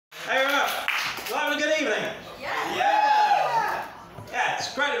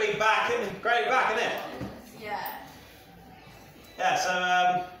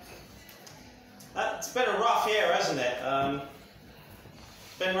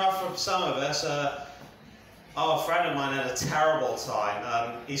rough for some of us. A friend of mine had a terrible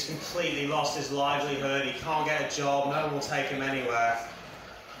time. He's completely lost his livelihood. He can't get a job. No one will take him anywhere.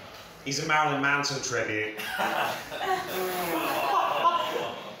 He's a Marilyn Manson tribute.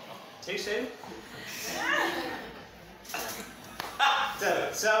 Too soon?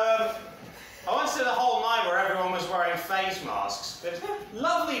 So, I went to the whole night where everyone was wearing face masks. It was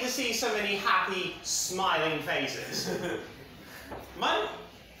lovely to see so many happy, smiling faces. My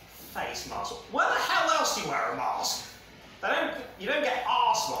face mask? Where the hell else do you wear a mask? You don't get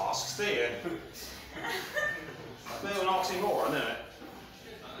arse masks, do you? A bit of an oxymoron, isn't it?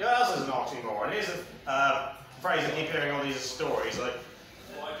 You know what else is an oxymoron? Here's a phrase I keep hearing all these stories, like,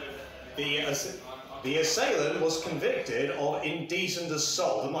 the assailant was convicted of indecent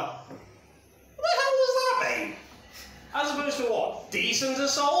assault. I'm like, what the hell does that mean? As opposed to what? Decent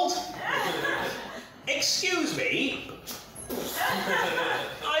assault? Excuse me?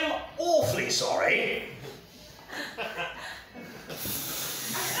 I'm awfully sorry.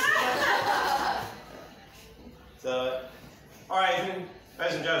 So, alright,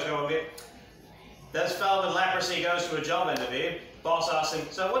 there's some jokes going on here. This fellow with leprosy goes to a job interview. Boss asks him,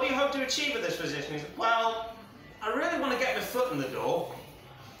 so what do you hope to achieve with this position? He said, well, I really want to get my foot in the door.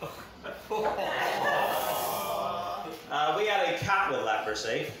 We had a cat with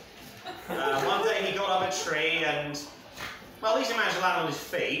leprosy. One day he got up a tree and, well, at least he managed to land on his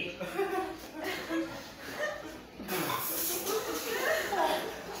feet.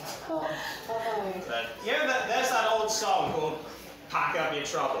 There's that old song called Pack Up Your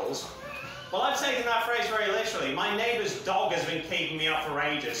Troubles. Well, I've taken that phrase very literally. My neighbour's dog has been keeping me up for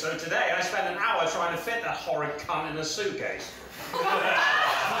ages, so today I spent an hour trying to fit that horrid cunt in a suitcase.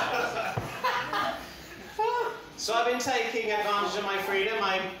 So I've been taking advantage of my freedom.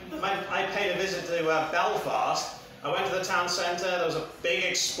 I paid a visit to Belfast. I went to the town centre, there was a big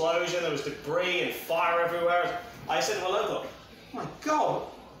explosion, there was debris and fire everywhere. I said to my local, oh my God,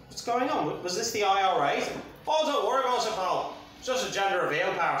 what's going on? Was this the IRA? Oh, don't worry about it, pal. It's just a gender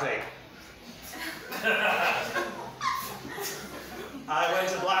reveal party. I went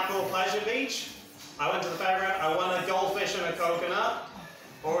to Blackpool Pleasure Beach. I went to the fairground. I won a goldfish and a coconut,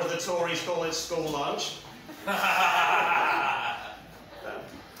 or as the Tories call it, school lunch.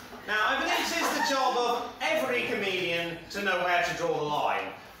 Now, I believe it is the job of every comedian to know where to draw the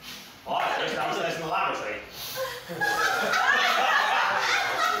line. Well, I know, it's downstairs in the lavatory.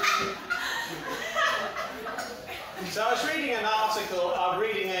 So I was reading an article,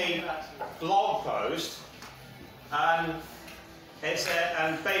 reading a blog post, and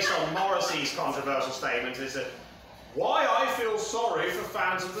and based on Morrissey's controversial statement, it said, why I feel sorry for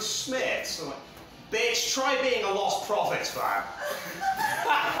fans of the Smiths. I'm like, bitch, try being a Lost Prophets fan.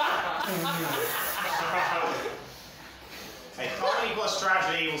 Hey, comedy plus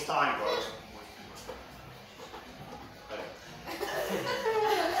tragedy equals time quote.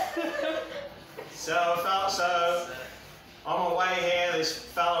 So on my way here, this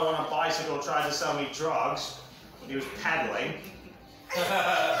fellow on a bicycle tried to sell me drugs. He was peddling.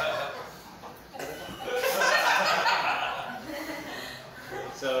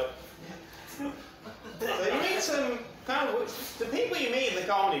 So you meet some kind of the people you meet in the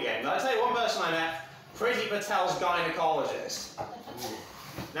comedy game. I'll tell you one person I met, Priti Patel's gynecologist.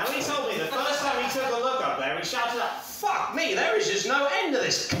 Now he told me the first time he took a look up there, he shouted out, "Fuck me, there is just no end to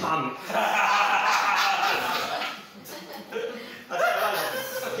this cunt."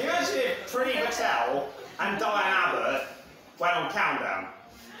 Can you imagine if Priti Patel and Diane Abbott went on Countdown?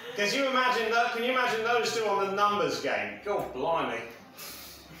 Can you imagine those two on the numbers game? God blimey.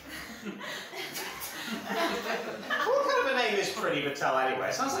 What kind of a name is Priti Patel anyway?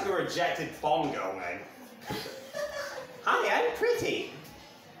 It sounds like a rejected Bond girl name. Hi, I'm Priti.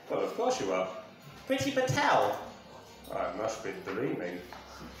 Well, of course you are. Priti Patel. I must be dreaming.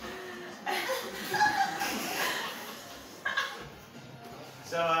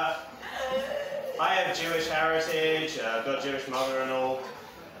 So, I have Jewish heritage, I've got a Jewish mother and all.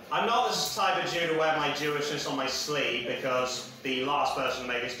 I'm not the type of Jew to wear my Jewishness on my sleeve because the last person to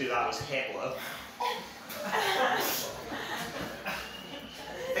make us do that was Hitler.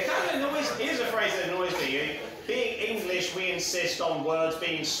 It kind of annoys, here's a phrase that annoys me. Being English, we insist on words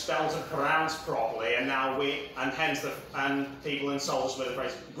being spelt and pronounced properly, and now people insult us with the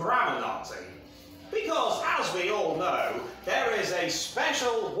phrase grammar Nazi. Because, as we all know, there is a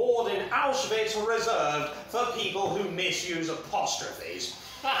special ward in Auschwitz reserved for people who misuse apostrophes.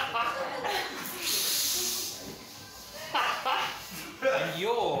 And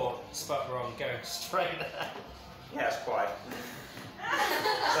you're spot wrong going straight there. Yes, quite.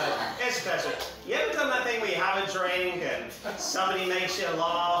 So, it's a pleasure. You ever done that thing where you have a drink and somebody makes you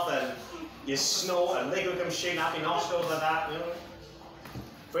laugh and you snort and liquid comes shooting out your nostrils like that? You know?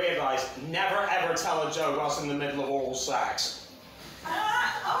 Free advice, never ever tell a joke whilst in the middle of oral sex.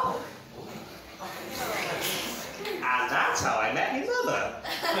 Oh. And that's how I met your mother.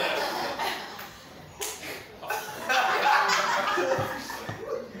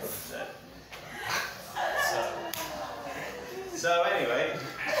 So anyway,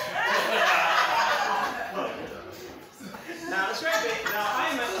 now it's very big. Now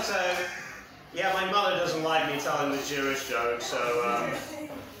I meant yeah, my mother doesn't like me telling the Jewish joke, so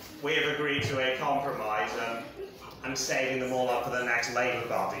we have agreed to a compromise. I'm saving them all up for the next Labour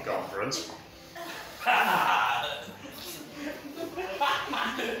Party conference.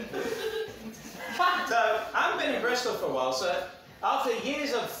 So I've been in Bristol for a while, so after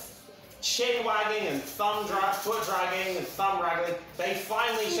years of chin wagging and foot dragging and thumb wraggling, they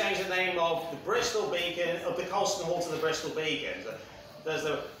finally changed the name of the Bristol Beacon, of the Colston Hall to the Bristol Beacon.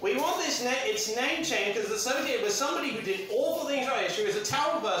 So we want its name changed because it's associated with somebody who did awful things right. She was a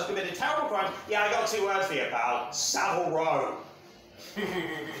terrible person, committed terrible crimes. Yeah, I got 2 words for you, pal. Savile Row.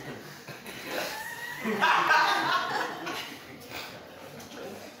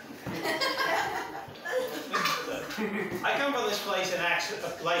 I come from this place in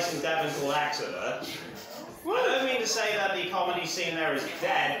Devon called Exeter. I don't mean to say that the comedy scene there is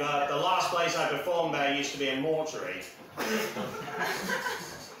dead, but the last place I performed there used to be a mortuary.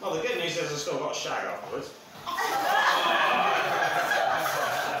 Well, the good news is I've still got a shag afterwards.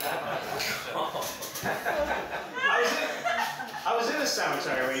 I was in a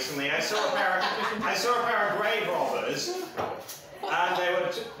cemetery recently. I saw a pair of grave robbers, and they were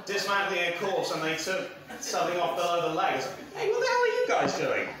dismantling a corpse, and they took something off below the legs. Hey, what the hell are you guys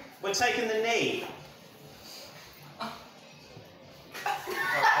doing? We're taking the knee.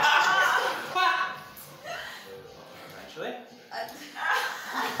 Actually.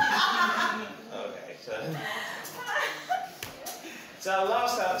 Okay, so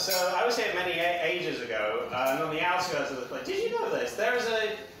I was here many ages ago, and on the outskirts of the place. Did you know this? There's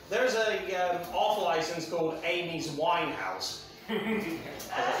a off license called Amy's Winehouse.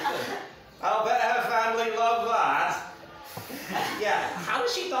 I'll bet her family loved that. Yeah, how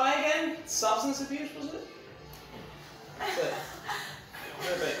did she die again? Substance abuse, was it?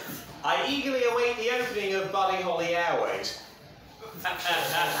 I eagerly await the opening of Buddy Holly Airways.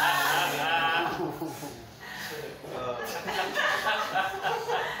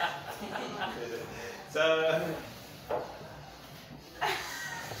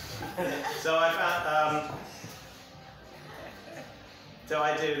 So I found. So I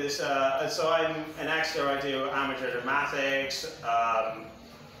do this. So I'm an actor. I do amateur dramatics.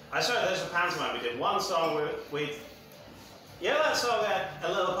 There's a pantomime. We did one song with. You know that song, A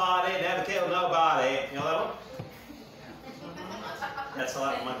Little Party, Never Kill Nobody? You know that one? That's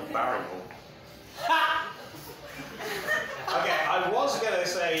like Michael Barrymore. Okay, I was going to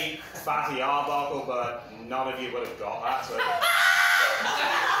say Fatty Arbuckle, but none of you would have got that. So.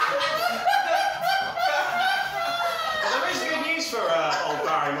 Well, there is good news for old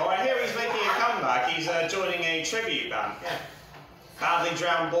Barrymore. I hear he's making a comeback. He's joining a tribute band. Yeah. Badly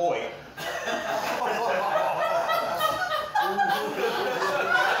Drowned Boy.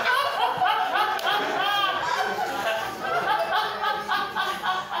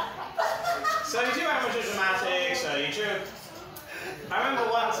 So you do amateur dramatics, you do... I remember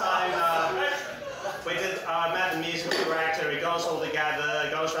one time I met the musical director, he got us all together,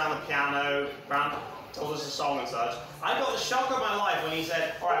 got us around the piano, told us a song and such. I got the shock of my life when he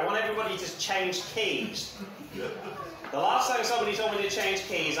said, all right, I want everybody to change keys. The last time somebody told me to change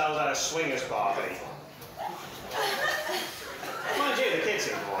keys, I was at a swingers party. Mind you, the kids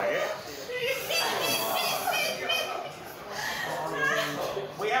seem to like it.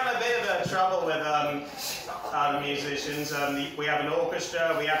 We have a bit of trouble with the musicians. We have an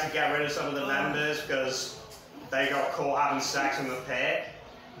orchestra. We had to get rid of some of the members because they got caught having sex in the pit.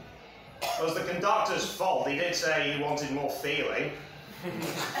 It was the conductor's fault. He did say he wanted more feeling.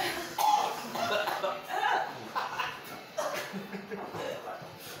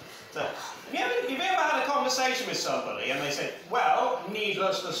 So, have you ever had a conversation with somebody and they say, well,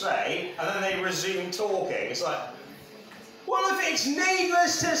 needless to say, and then they resume talking? It's like, well, if it's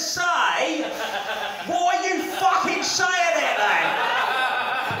needless to say, why are you fucking saying it then?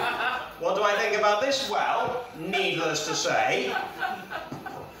 What do I think about this? Well, needless to say.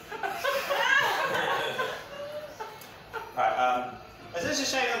 Right, is this a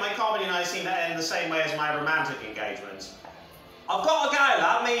shame that my comedy nights seem to end the same way as my romantic engagements? I've got to go,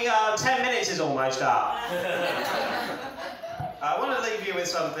 lad. Me 10 minutes is almost up. I want to leave you with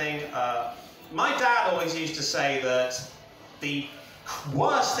something. My dad always used to say that the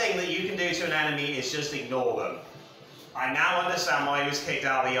worst thing that you can do to an enemy is just ignore them. I now understand why he was kicked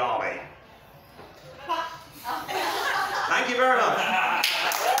out of the army. Thank you very much.